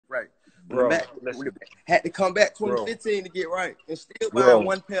Bro, had to come back 2015 to get right, and still buying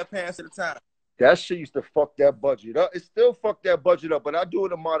one pair of pants at a time. That shit used to fuck that budget up. It still fucked that budget up, but I do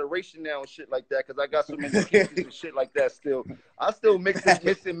it in moderation now and shit like that because I got so many pieces and shit like that still. I still mix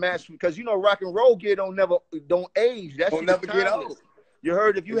and match because you know rock and roll gear don't age. That shit never get old. You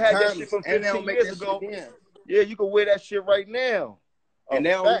heard if you had that shit from 15 years ago, yeah, you can wear that shit right now. And they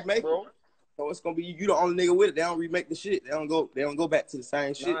don't remake it. So it's gonna be you the only nigga with it. They don't remake the shit. They don't go back to the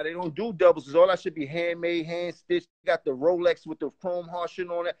same shit. Nah, they don't do doubles because all that should be handmade, hand stitched. Got the Rolex with the chrome heart shit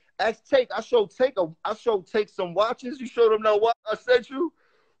on it. I showed Take some watches. You showed them that watch I sent you.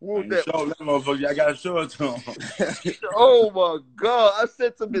 Show that motherfucker. I gotta show it to him. Oh my god! I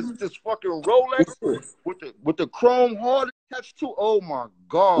sent him this fucking Rolex with the chrome heart attached to. Oh my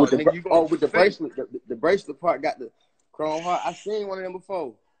god! With the bracelet. The bracelet part got the chrome heart. I seen one of them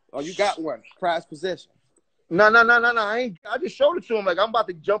before. Oh, you got one. Prized possession. No. I just showed it to him. Like I'm about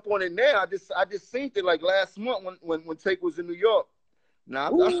to jump on it now. I just seen it like last month when Take was in New York. Nah,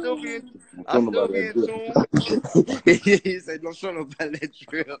 I still be in tune. He said, "Don't show nobody that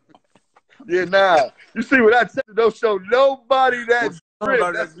trip." Yeah, nah. You see what I said? Don't show nobody that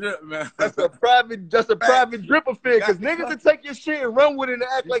drip. Man. That's a private drip affair. Because niggas will take your shit and run with it and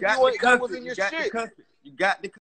act like that was in your shit. You got the